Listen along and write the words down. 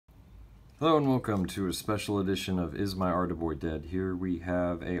Hello and welcome to a special edition of Is My Arduboy Dead? Here we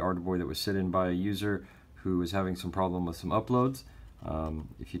have a Arduboy that was sent in by a user who is having some problem with some uploads.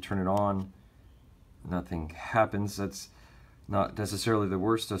 If you turn it on, nothing happens. That's not necessarily the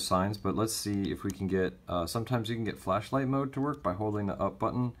worst of signs, but let's see if we can get, sometimes you can get flashlight mode to work by holding the up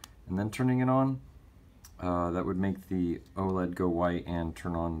button and then turning it on. That would make the OLED go white and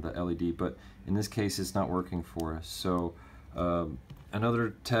turn on the LED, but in this case it's not working for us. So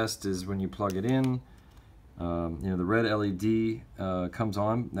another test is when you plug it in, the red LED comes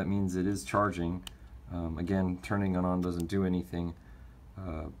on. That means it is charging. Again, turning it on doesn't do anything.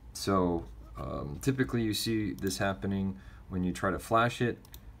 Typically you see this happening when you try to flash it.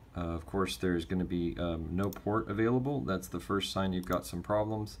 Of course, there's going to be no port available. That's the first sign you've got some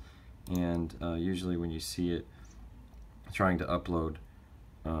problems. And usually when you see it trying to upload,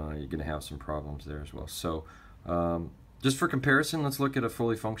 you're going to have some problems there as well. So just for comparison, let's look at a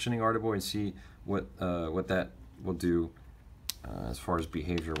fully functioning Arduboy and see what that will do as far as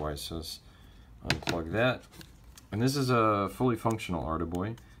behavior-wise. So let's unplug that. And this is a fully functional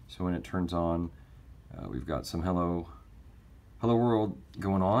Arduboy. So when it turns on, we've got some hello world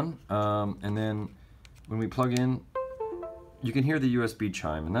going on. And then when we plug in, you can hear the USB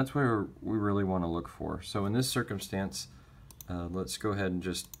chime, and that's where we really want to look for. So in this circumstance, let's go ahead and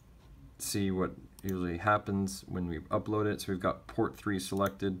just see what usually happens when we upload it. So we've got port 3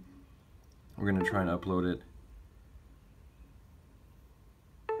 selected. We're going to try and upload it.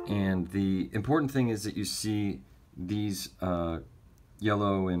 And the important thing is that you see these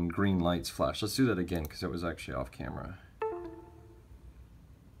yellow and green lights flash. Let's do that again because it was actually off camera.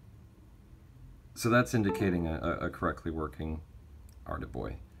 So that's indicating a correctly working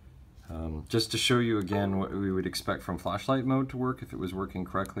Arduboy. Just to show you again what we would expect from flashlight mode to work if it was working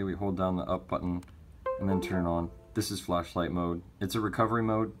correctly, we hold down the up button and then turn it on. This is flashlight mode. It's a recovery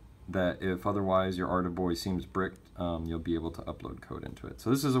mode that if otherwise your Arduboy seems bricked, you'll be able to upload code into it.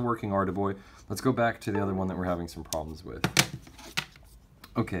 So this is a working Arduboy. Let's go back to the other one that we're having some problems with.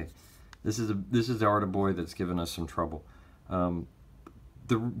 Okay, this is the Arduboy that's given us some trouble.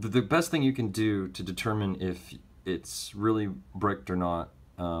 The best thing you can do to determine if it's really bricked or not,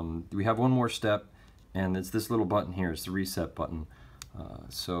 we have one more step, and it's this little button here. It's the reset button.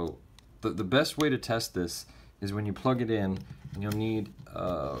 So the best way to test this is when you plug it in, and you'll need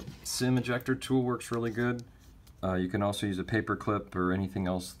SIM ejector tool. Works really good. You can also use a paper clip or anything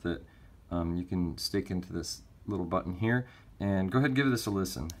else that you can stick into this little button here, and go ahead and give this a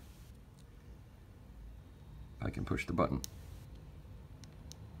listen. I can push the button.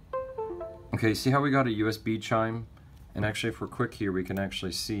 Okay, see how we got a USB chime? And actually, if we're quick here, we can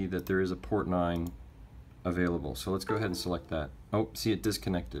actually see that there is a port 9 available. So let's go ahead and select that. Oh, see, it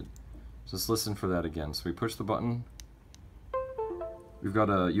disconnected. So let's listen for that again. So we push the button. We've got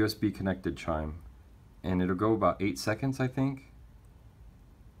a USB connected chime. And it'll go about 8 seconds, I think.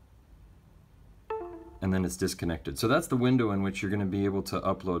 And then it's disconnected. So that's the window in which you're going to be able to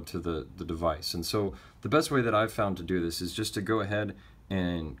upload to the device. And so the best way that I've found to do this is just to go ahead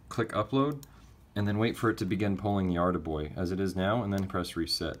and click upload, and then wait for it to begin pulling the Arduboy as it is now, and then press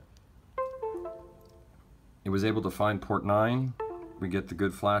reset. It was able to find port 9. We get the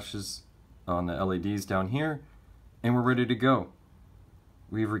good flashes on the LEDs down here, and we're ready to go.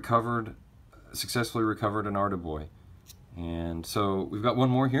 We've successfully recovered an Arduboy. And so we've got one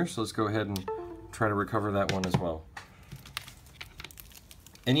more here, so let's go ahead and try to recover that one as well.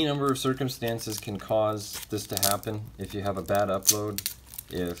 Any number of circumstances can cause this to happen. If you have a bad upload,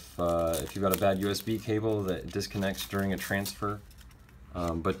 if you've got a bad USB cable that disconnects during a transfer.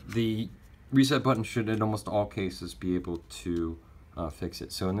 But the reset button should, in almost all cases, be able to fix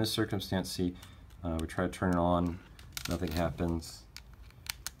it. So in this circumstance, see, we try to turn it on, nothing happens.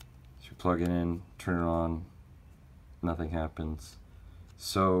 So we plug it in, turn it on, nothing happens.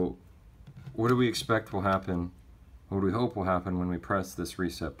 So what do we expect will happen? What do we hope will happen when we press this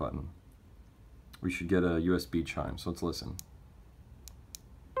reset button? We should get a USB chime, so let's listen.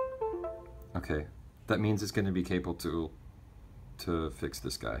 Okay, that means it's going to be capable to fix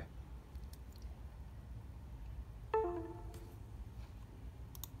this guy.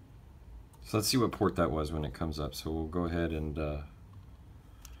 So let's see what port that was when it comes up. So we'll go ahead and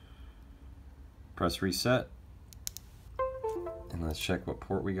press reset. And let's check what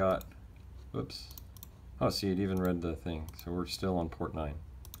port we got. Whoops. Oh, see, it even read the thing. So we're still on port 9.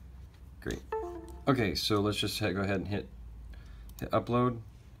 Great. Okay, so let's just go ahead and hit upload.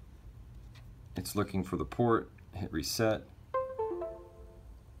 It's looking for the port. Hit reset.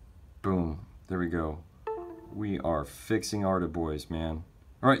 Boom. There we go. We are fixing Arduboys, man.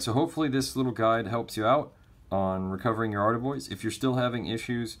 Alright, so hopefully this little guide helps you out on recovering your Arduboys. If you're still having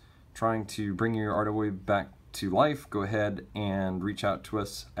issues, trying to bring your Arduboy back to life, go ahead and reach out to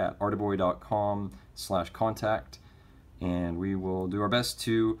us at arduboy.com/contact, and we will do our best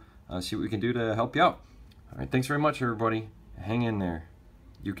to see what we can do to help you out. All right, thanks very much, everybody. Hang in there.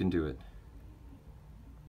 You can do it.